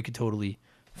kind of shit, or you could totally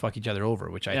fuck each other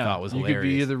over, which I thought was hilarious. You could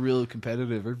be either real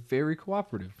competitive or very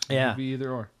cooperative. So you could be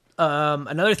either or.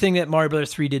 Another thing that Mario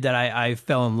Brothers 3 did that I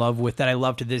fell in love with, that I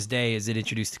love to this day, is it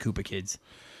introduced the Koopa Kids.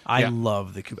 I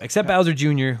love the Koopa, except Bowser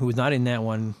Jr., who was not in that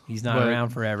one. He's not around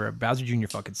forever. Bowser Jr.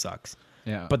 fucking sucks.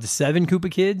 Yeah. But the 7 Koopa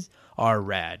Kids are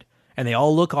rad. And they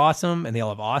all look awesome, and they all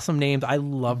have awesome names. I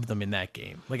loved them in that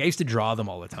game. Like, I used to draw them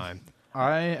all the time.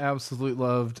 I absolutely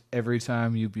loved every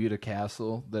time you beat a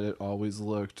castle that it always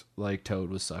looked like Toad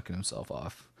was sucking himself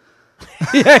off.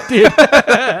 Yeah,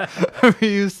 dude. We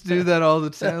used to do that all the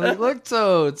time. Like, look,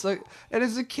 Toad. It's like, and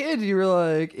as a kid, you were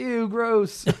like, ew,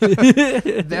 gross.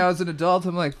 Now as an adult,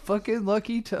 I'm like, fucking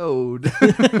lucky Toad.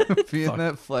 Being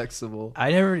that flexible.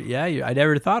 I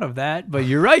never thought of that, but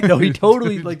you're right, though. He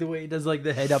totally, like, the way he does, like,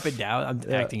 the head up and down.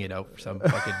 I'm acting it out for some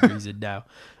fucking reason now.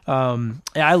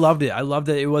 I loved it. I loved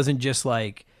that it wasn't just,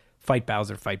 like, fight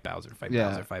Bowser. And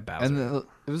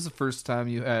it was the first time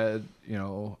you had, you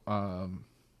know,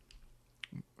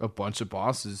 a bunch of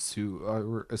bosses who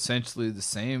were essentially the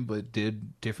same but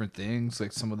did different things.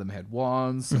 Like some of them had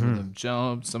wands, some of them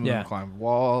jumped, some of them climbed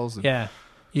walls. And,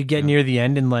 you get near the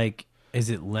end and like,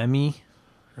 is it Lemmy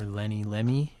or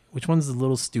Lemmy? Which one's the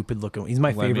little stupid looking one? He's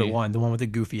my favorite one, the one with the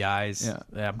goofy eyes.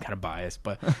 Yeah, I'm kind of biased,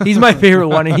 but he's my favorite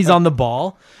one. And he's on the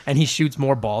ball and he shoots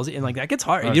more balls, and like that gets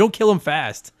hard. If you don't kill him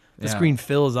fast, the screen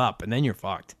fills up and then you're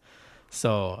fucked.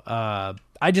 So I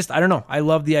don't know. I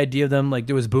love the idea of them. Like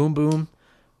there was Boom Boom.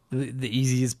 The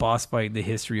easiest boss fight in the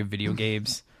history of video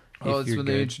games. Oh, it's when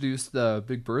they introduced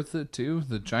Big Bertha too,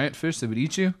 the giant fish that would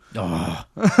eat you. Oh,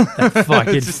 that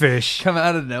fucking fish come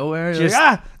out of nowhere. Just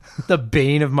like, the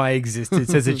bane of my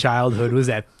existence as a childhood was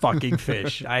that fucking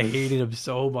fish. I hated him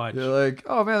so much. You're like,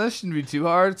 oh man, this shouldn't be too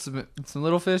hard. Some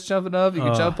little fish jumping up. You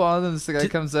can jump on them. This guy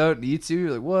comes out and eats you.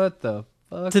 You're like, what the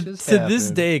fuck to this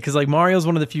day, because like Mario's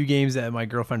one of the few games that my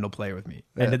girlfriend will play with me,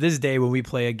 and to this day when we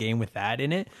play a game with that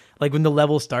in it, like when the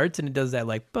level starts and it does that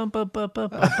like bump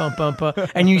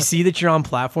and you see that you're on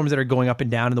platforms that are going up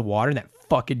and down in the water and that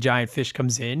fucking giant fish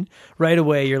comes in right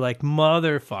away, you're like,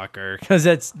 motherfucker, because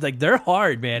that's like, they're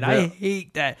hard, man. I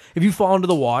hate that. If you fall into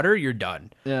the water, you're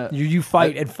done. You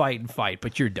fight and fight,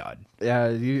 but you're done.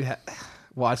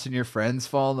 Watching your friends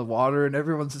fall in the water and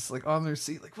everyone's just like on their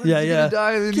seat, like, when is he gonna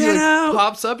die? And then he like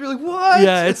pops up, you're like, what?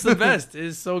 Yeah, it's the best.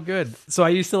 It's so good. So I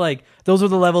used to like, those were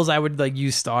the levels I would like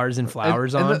use stars and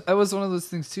flowers on. That was one of those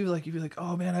things too, like you'd be like,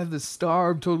 oh man, I have this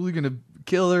star, I'm totally gonna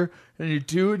kill her, and you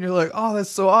do, and you're like, oh, that's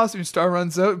so awesome. Your star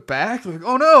runs out back, like,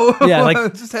 oh no. Yeah,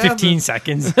 like just 15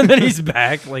 seconds and then he's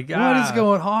back. Like, what is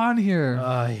going on here?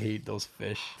 I hate those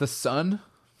fish. The sun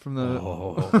from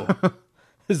the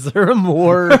Is there a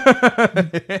more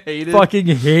fucking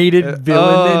hated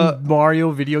villain in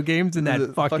Mario video games than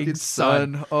that fucking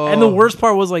sun? And the worst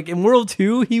part was like in World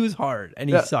 2, he was hard and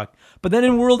he sucked. But then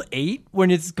in World 8,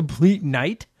 when it's complete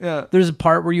night, there's a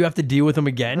part where you have to deal with him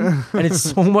again, and it's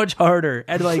so much harder.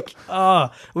 And like,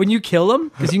 when you kill him,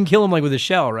 because you can kill him like with a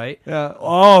shell, right? Yeah.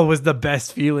 Oh, it was the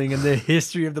best feeling in the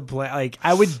history of the play. Like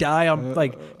I would die on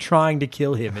like trying to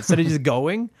kill him instead of just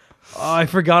going. Oh, I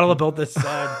forgot all about the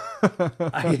sun.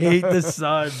 I hate the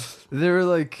sun. They were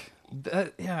like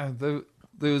that. Yeah,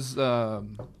 those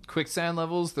quicksand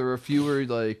levels. There were a few where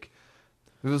like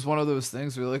it was one of those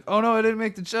things where you're like, oh no, I didn't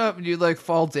make the jump, and you like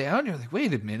fall down. You're like,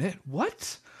 wait a minute,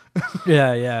 what?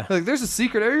 Yeah. Like there's a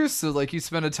secret area, so like you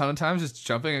spend a ton of time just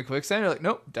jumping in quicksand. You're like,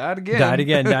 nope, died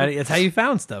again. That's how you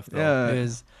found stuff, though. Yeah.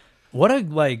 Is what a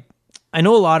like. I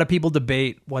know a lot of people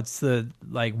debate what's the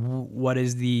like. What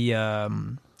is the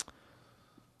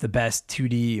best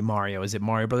 2D Mario? Is it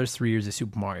Mario Brothers 3 or is it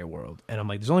Super Mario World? And I'm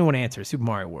like, there's only one answer, Super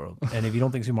Mario World. And if you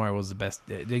don't think Super Mario World is the best,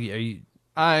 are you...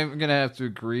 I'm going to have to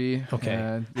agree.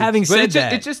 Okay. Having said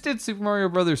that... It just did Super Mario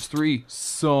Brothers 3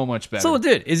 so much better. So it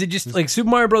did. Is it just like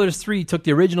Super Mario Brothers 3 took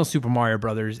the original Super Mario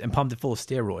Brothers and pumped it full of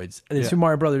steroids, and then Super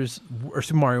Mario Brothers or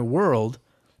Super Mario World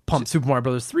pumped Super Mario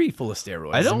Brothers 3 full of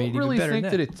steroids? I don't really think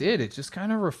that it did. It just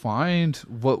kind of refined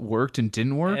what worked and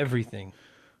didn't work. Everything.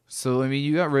 So, I mean,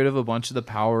 you got rid of a bunch of the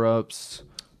power-ups.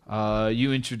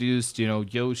 You introduced,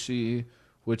 Yoshi,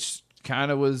 which kind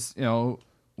of was,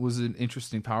 was an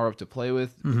interesting power-up to play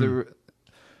with. Mm-hmm.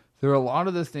 There were a lot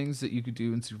of the things that you could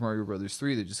do in Super Mario Brothers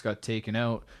 3 that just got taken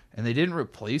out, and they didn't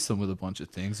replace them with a bunch of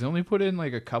things. They only put in,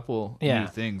 like, a couple new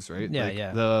things, right?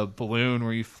 Yeah, The balloon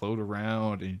where you float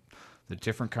around, and the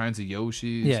different kinds of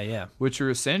Yoshis. Yeah. Which are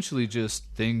essentially just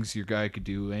things your guy could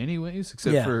do anyways,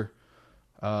 except for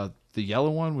the yellow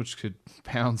one, which could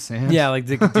pound sand. Yeah, like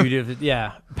the dude,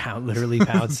 literally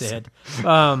pound sand.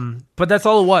 But that's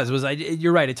all it was.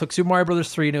 You're right. It took Super Mario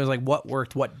Brothers 3, and it was like, what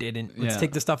worked, what didn't. Let's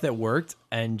take the stuff that worked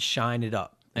and shine it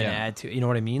up and add to it. You know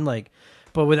what I mean? Like,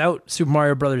 but without Super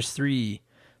Mario Brothers 3,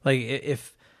 like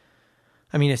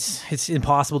it's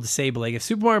impossible to say, but like if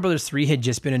Super Mario Brothers 3 had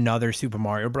just been another Super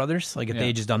Mario Brothers, like if they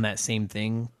had just done that same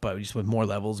thing, but just with more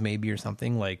levels maybe or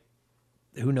something, like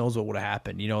who knows what would have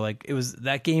happened, you know, like it was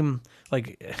that game,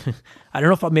 like, I don't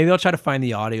know if maybe I'll try to find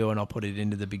the audio and I'll put it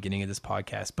into the beginning of this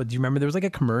podcast, but do you remember there was like a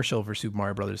commercial for Super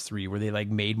Mario Brothers 3 where they like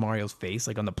made Mario's face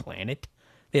like on the planet?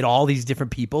 They had all these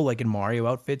different people like in Mario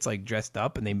outfits, like dressed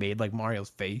up, and they made like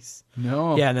Mario's face.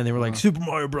 No. Yeah, and then they were like Super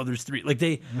Mario Brothers 3. Like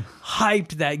they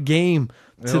hyped that game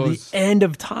to the end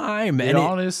of time. It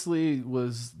honestly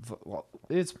was.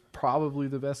 It's probably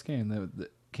the best game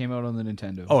that came out on the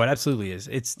Nintendo. Oh, it absolutely is.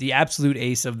 It's the absolute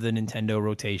ace of the Nintendo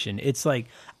rotation. It's like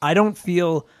I don't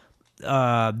feel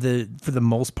for the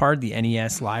most part the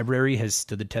NES library has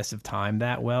stood the test of time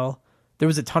that well. There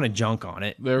was a ton of junk on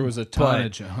it. There was a ton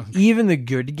of junk. Even the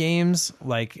good games,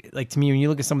 like to me, when you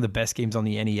look at some of the best games on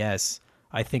the NES,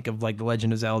 I think of like The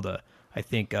Legend of Zelda. I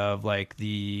think of like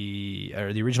the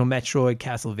original Metroid,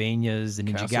 Castlevanias, the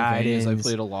Ninja Gaidens. I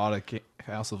played a lot of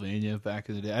Castlevania back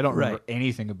in the day. I don't remember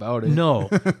anything about it. No,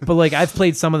 but like I've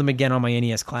played some of them again on my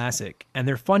NES Classic, and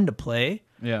they're fun to play.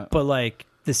 Yeah. But like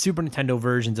the Super Nintendo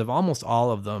versions of almost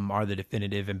all of them are the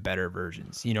definitive and better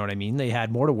versions. You know what I mean? They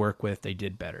had more to work with. They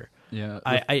did better. Yeah.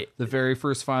 The very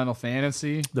first Final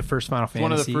Fantasy. The first Final Fantasy.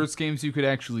 One of the first games you could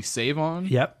actually save on.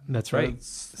 Yep, that's right.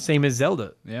 Same as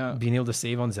Zelda. Yeah. Being able to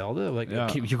save on Zelda, like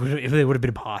it would have been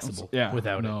impossible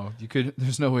without it. You could.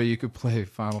 There's no way you could play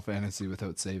Final Fantasy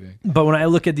without saving. But when I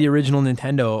look at the original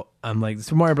Nintendo, I'm like,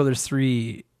 Super Mario Brothers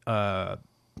 3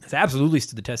 it's absolutely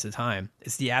stood the test of time.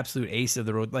 It's the absolute ace of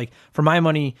the road. Like, for my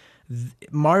money,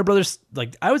 Mario Brothers,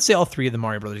 like, I would say all three of the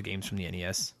Mario Brothers games from the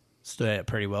NES stood up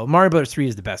pretty well. Mario Brothers 3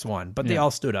 is the best one, but they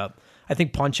all stood up. I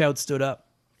think Punch-Out stood up.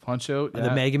 Punch-Out,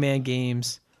 The Mega Man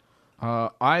games.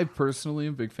 I personally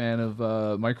am a big fan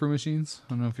of Micro Machines. I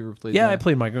don't know if you ever played that. Yeah, I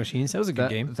played Micro Machines. That was a good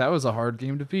game. That was a hard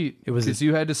game to beat. It was, because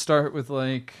you had to start with,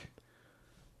 like,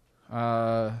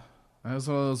 that was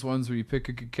one of those ones where you pick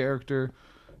a good character,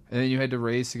 and then you had to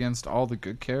race against all the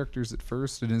good characters at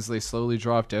first, and as they slowly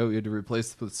dropped out, you had to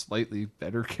replace them with slightly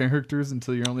better characters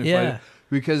until you're only fighting.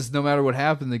 Because no matter what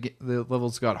happened, the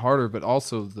levels got harder, but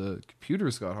also the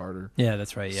computers got harder. Yeah,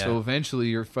 that's right. Yeah. So eventually,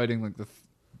 you're fighting like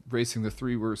racing the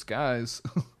three worst guys.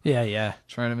 Yeah.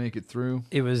 Trying to make it through.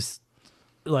 It was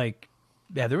like,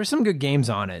 there were some good games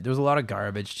on it. There was a lot of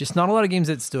garbage, just not a lot of games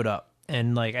that stood up.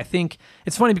 And like, I think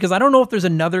it's funny because I don't know if there's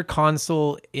another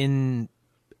console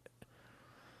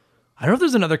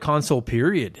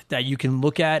period that you can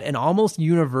look at and almost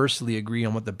universally agree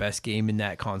on what the best game in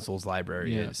that console's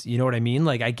library is. You know what I mean?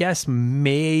 Like, I guess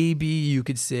maybe you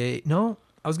could say, no,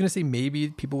 I was going to say maybe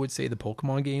people would say the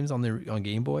Pokemon games on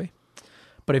Game Boy.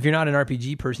 But if you're not an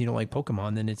RPG person, you don't like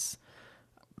Pokemon, then it's,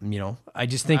 I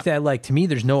just think that, like, to me,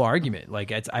 there's no argument.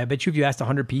 Like, I bet you if you asked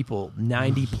 100 people,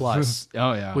 90 plus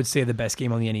would say the best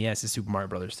game on the NES is Super Mario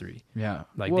Brothers 3. Yeah.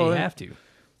 Like, they have to.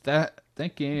 That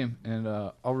game, and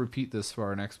I'll repeat this for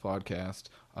our next podcast,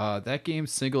 that game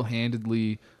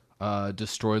single-handedly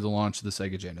destroyed the launch of the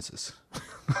Sega Genesis.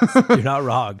 You're not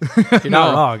wrong. You're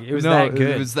not wrong. It was that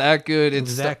good. It was that good.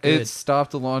 It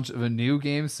stopped the launch of a new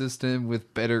game system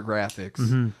with better graphics.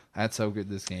 Mm-hmm. That's how good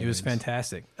this game is. It was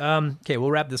fantastic. Okay,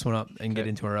 we'll wrap this one up and get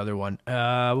into our other one.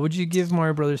 What would you give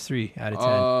Mario Brothers 3 out of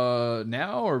 10?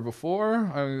 Now or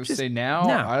before? I would say now.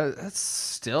 That's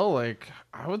still, like,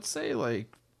 I would say,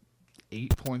 like,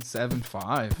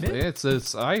 8.75.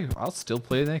 Yeah. I'll still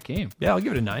play that game. Yeah, I'll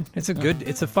give it a 9. It's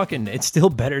it's still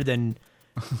better than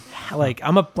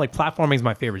platforming is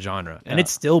my favorite genre, and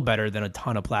it's still better than a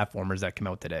ton of platformers that come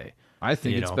out today. I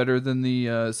think it's better than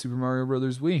the Super Mario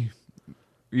Brothers Wii,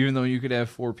 even though you could have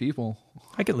 4 people.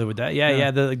 I could live with that.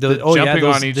 Yeah.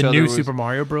 The new Super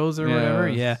Mario Bros or whatever.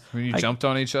 Yeah, when you jumped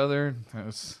on each other.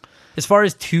 As far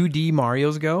as 2D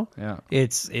Marios go,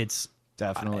 it's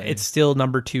definitely. It's still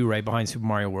number 2 right behind Super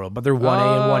Mario World, but they're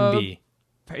 1A and 1B.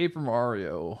 Paper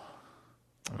Mario.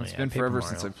 It's been forever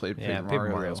since I played Paper Mario. Paper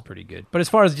Mario's pretty good. But as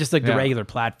far as just like the regular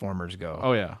platformers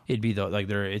go, it'd be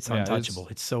it's untouchable.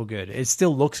 It's so good. It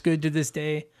still looks good to this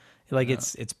day. Like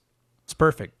it's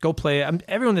perfect. Go play it.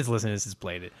 Everyone that's listening to this has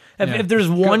played it. If there's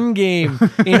one game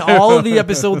in all of the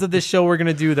episodes of this show we're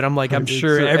gonna do that I'm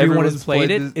sure everyone has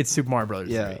played it, it's Super Mario Brothers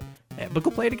 3. But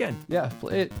go play it again. Yeah,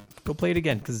 play it. Go play it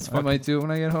again because it's fun. I might do it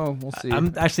when I get home. We'll see.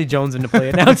 I'm actually jonesing to play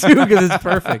it now too because it's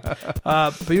perfect.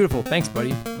 Beautiful. Thanks,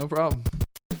 buddy. No problem.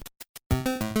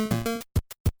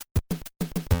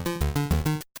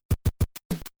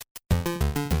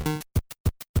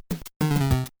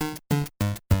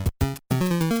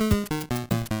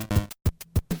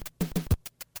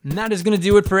 And that is going to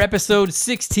do it for episode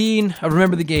 16 of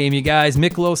Remember the Game, you guys.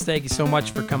 Miklos, thank you so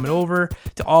much for coming over.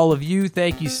 To all of you,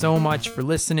 thank you so much for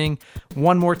listening.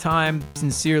 One more time,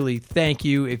 sincerely, thank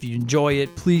you. If you enjoy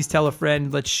it, please tell a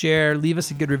friend. Let's share. Leave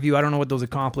us a good review. I don't know what those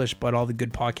accomplish, but all the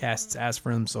good podcasts ask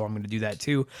for them, so I'm going to do that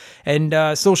too.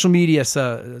 And social media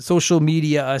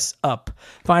us up.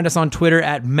 Find us on Twitter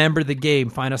at Member the Game.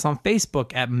 Find us on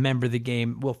Facebook at Member the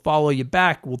Game. We'll follow you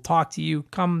back. We'll talk to you.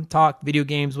 Come talk video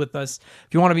games with us.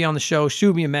 If you want to be on the show,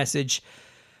 shoot me a message.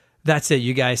 That's it,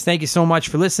 you guys. Thank you so much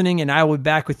for listening, and I will be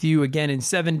back with you again in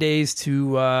 7 days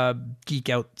to geek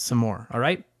out some more. All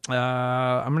right?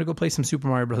 I'm going to go play some Super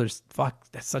Mario Brothers. Fuck,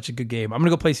 that's such a good game. I'm going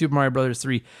to go play Super Mario Brothers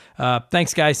 3.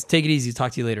 Thanks, guys. Take it easy.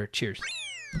 Talk to you later. Cheers.